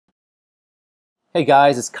Hey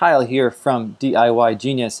guys, it's Kyle here from DIY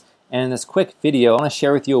Genius, and in this quick video I want to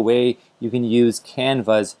share with you a way you can use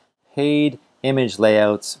Canva's paid image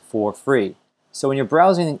layouts for free. So when you're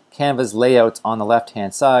browsing Canva's layouts on the left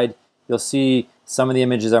hand side, you'll see some of the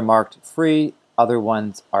images are marked free, other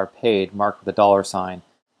ones are paid, marked with a $sign.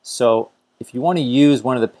 So if you want to use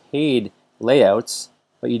one of the paid layouts,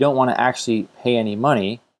 but you don't want to actually pay any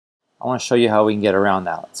money, I want to show you how we can get around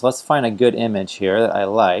that. So let's find a good image here that I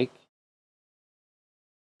like.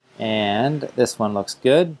 And this one looks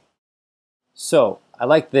good. So I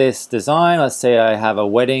like this design. Let's say I have a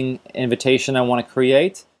wedding invitation I want to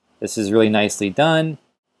create. This is really nicely done.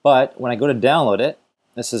 But when I go to download it,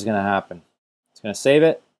 this is going to happen. It's going to save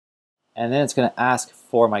it. And then it's going to ask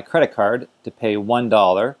for my credit card to pay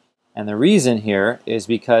 $1. And the reason here is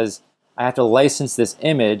because I have to license this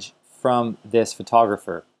image from this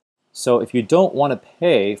photographer. So if you don't want to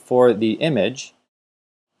pay for the image,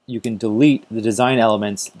 you can delete the design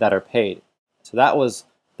elements that are paid. So that was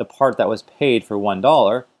the part that was paid for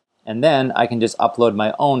 $1, and then I can just upload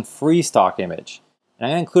my own free stock image. And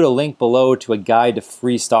I'm going to include a link below to a guide to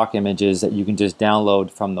free stock images that you can just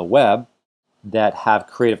download from the web that have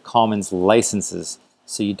Creative Commons licenses,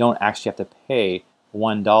 so you don't actually have to pay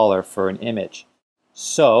 $1 for an image.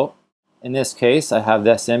 So in this case, I have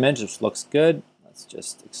this image, which looks good. Let's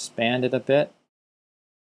just expand it a bit.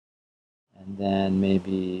 And then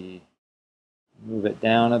maybe move it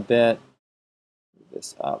down a bit, move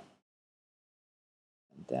this up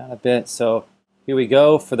and down a bit. So here we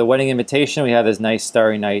go. For the wedding invitation, we have this nice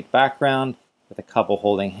starry night background with a couple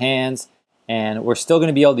holding hands. And we're still going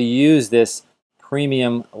to be able to use this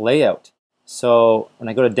premium layout. So when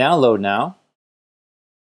I go to download now,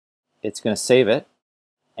 it's going to save it.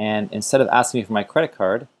 And instead of asking me for my credit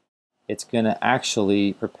card, it's going to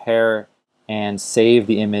actually prepare and save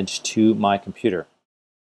the image to my computer.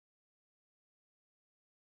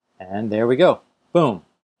 And there we go. Boom,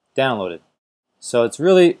 downloaded. So it's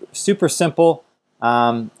really super simple.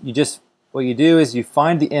 What you do is you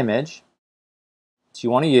find the image that you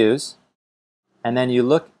want to use, and then you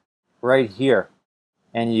look right here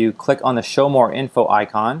and you click on the show more info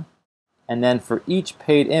icon, and then for each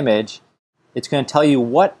paid image, it's going to tell you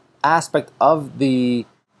what aspect of the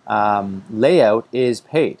layout is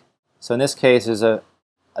paid. So in this case, there's a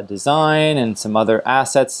design and some other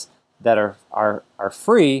assets that are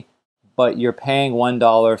free, but you're paying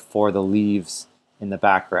 $1 for the leaves in the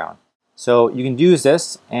background. So you can use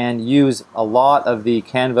this and use a lot of the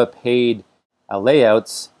Canva paid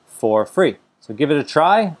layouts for free. So give it a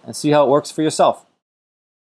try and see how it works for yourself.